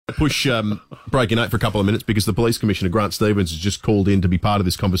push breaking out for a couple of minutes because the Police Commissioner, Grant Stevens, has just called in to be part of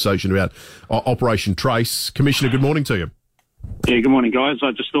this conversation about Operation Trace. Commissioner, good morning to you. Yeah, good morning, guys.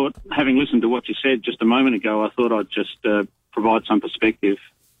 I just thought, having listened to what you said just a moment ago, I thought I'd just provide some perspective.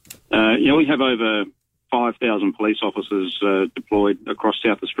 We have over 5,000 police officers deployed across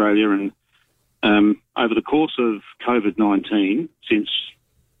South Australia, and over the course of COVID-19, since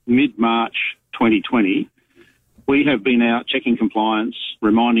mid-March 2020, we have been out checking compliance,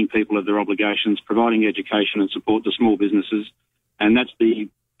 reminding people of their obligations, providing education and support to small businesses, and that's the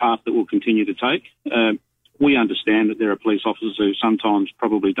path that we'll continue to take. We understand that there are police officers who sometimes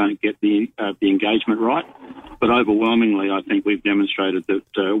probably don't get the engagement right, but overwhelmingly I think we've demonstrated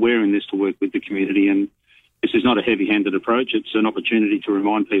that we're in this to work with the community, and this is not a heavy-handed approach. It's an opportunity to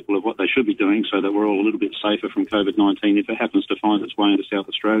remind people of what they should be doing so that we're all a little bit safer from COVID-19 if it happens to find its way into South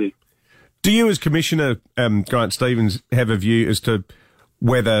Australia. Do you, as Commissioner Grant Stevens, have a view as to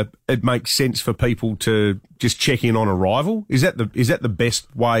whether it makes sense for people to just check in on arrival? Is that the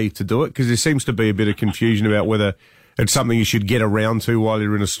best way to do it? Because there seems to be a bit of confusion about whether it's something you should get around to while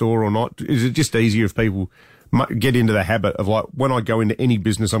you're in a store or not. Is it just easier if people get into the habit of, like, when I go into any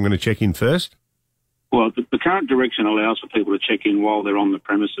business, I'm going to check in first? Well, the current direction allows for people to check in while they're on the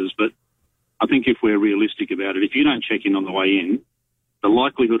premises, but I think if we're realistic about it, if you don't check in on the way in, the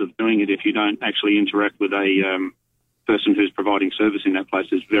likelihood of doing it if you don't actually interact with a person who's providing service in that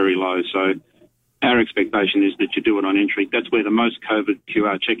place is very low. So our expectation is that you do it on entry. That's where the most COVID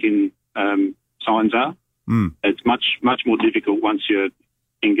QR check-in signs are. It's much more difficult once you're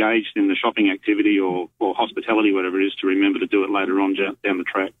engaged in the shopping activity or hospitality, whatever it is, to remember to do it later on down the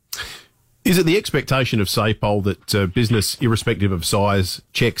track. Is it the expectation of SAPOL that business, irrespective of size,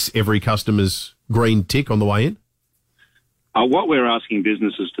 checks every customer's green tick on the way in? What we're asking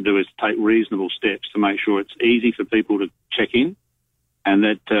businesses to do is to take reasonable steps to make sure it's easy for people to check in, and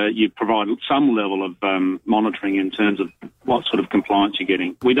that you provide some level of monitoring in terms of what sort of compliance you're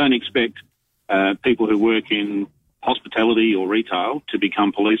getting. We don't expect people who work in hospitality or retail to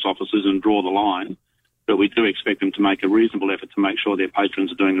become police officers and draw the line, but we do expect them to make a reasonable effort to make sure their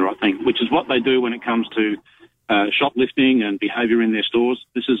patrons are doing the right thing, which is what they do when it comes to shoplifting and behaviour in their stores.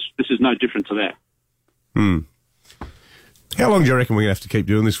 This is no different to that. How long do you reckon we're going to have to keep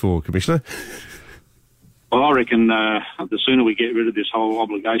doing this for, Commissioner? Well, I reckon the sooner we get rid of this whole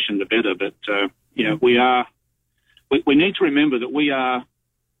obligation, the better. But we need to remember that we're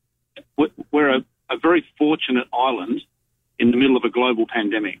a very fortunate island in the middle of a global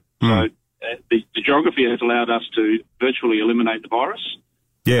pandemic. So the geography has allowed us to virtually eliminate the virus.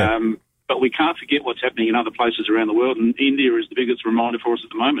 Yeah. But we can't forget what's happening in other places around the world, and India is the biggest reminder for us at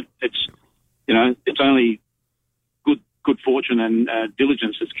the moment. It's only good fortune and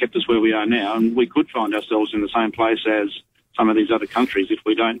diligence that's kept us where we are now, and we could find ourselves in the same place as some of these other countries if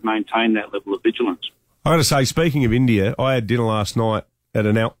we don't maintain that level of vigilance. I got to say, speaking of India, I had dinner last night at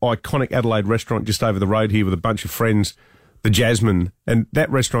an iconic Adelaide restaurant just over the road here with a bunch of friends, the Jasmine, and that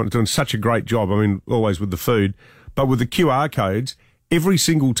restaurant is doing such a great job, I mean, always with the food, but with the QR codes, every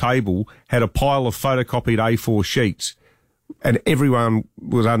single table had a pile of photocopied A4 sheets, and everyone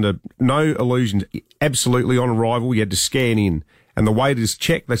was under no illusions, absolutely on arrival. You had to scan in. And the waiters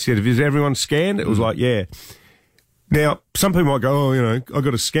checked. They said, is everyone scanned? It was like, yeah. Now, some people might go, I've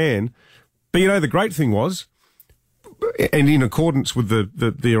got to scan. But, the great thing was, and in accordance with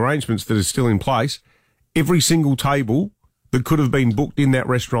the arrangements that are still in place, every single table that could have been booked in that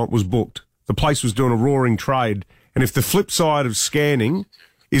restaurant was booked. The place was doing a roaring trade. And if the flip side of scanning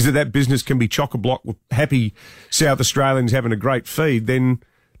is that business can be chock-a-block with happy South Australians having a great feed, then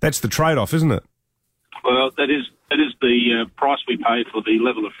that's the trade-off, isn't it? Well, that is the price we pay for the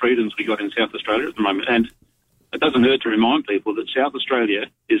level of freedoms we got in South Australia at the moment. And it doesn't hurt to remind people that South Australia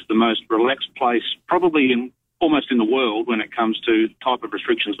is the most relaxed place probably almost in the world when it comes to the type of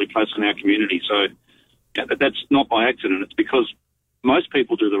restrictions we place on our community. So that's not by accident. It's because most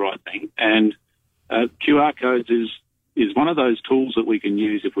people do the right thing. And QR codes is one of those tools that we can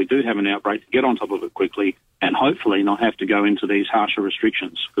use if we do have an outbreak to get on top of it quickly and hopefully not have to go into these harsher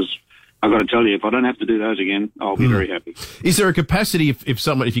restrictions. Because I've got to tell you, if I don't have to do those again, I'll be very happy. Is there a capacity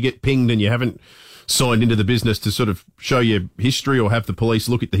if you get pinged and you haven't signed into the business to sort of show your history or have the police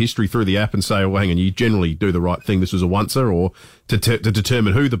look at the history through the app and say, oh, hang on, you generally do the right thing, this was a oncer, or to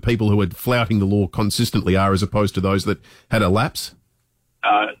determine who the people who are flouting the law consistently are as opposed to those that had a lapse?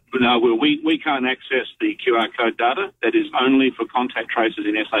 No, we can't access the QR code data. That is only for contact tracers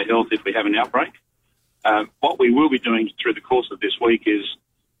in SA Health if we have an outbreak. What we will be doing through the course of this week is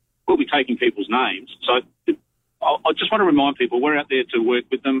we'll be taking people's names. So I just want to remind people we're out there to work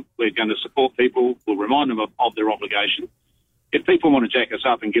with them. We're going to support people. We'll remind them of their obligation. if people want to jack us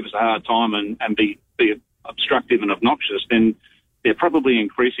up and give us a hard time and be obstructive and obnoxious, then they're probably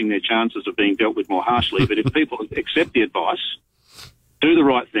increasing their chances of being dealt with more harshly. But if people accept the advice, do the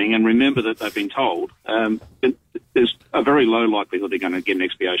right thing, and remember that they've been told, there's a very low likelihood they're going to get an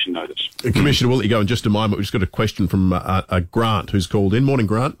expiation notice. Commissioner, we'll let you go in just a moment. We've just got a question from Grant, who's called in. Morning,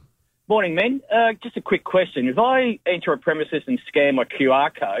 Grant. Morning, men. Just a quick question. If I enter a premises and scan my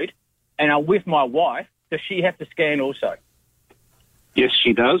QR code and I'm with my wife, does she have to scan also? Yes,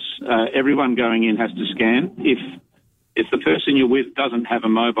 she does. Everyone going in has to scan. If the person you're with doesn't have a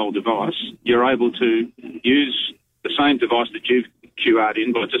mobile device, you're able to use the same device that you've QR'd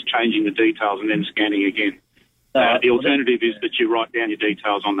in by just changing the details and then scanning again. The alternative is that you write down your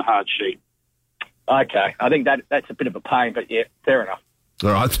details on the hard sheet. Okay. I think that's a bit of a pain, but yeah, fair enough.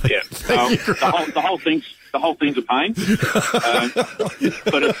 All right. Yeah. The whole thing's a pain,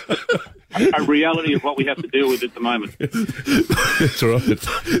 but it's a reality of what we have to deal with at the moment. That's all right.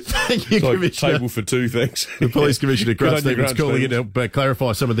 Thank you, It's like Commissioner. table for two, thanks. The Police Commissioner, Grant Good on you, Stevens, Grant calling in to help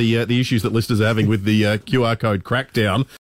clarify some of the issues that listeners are having with the QR code crackdown.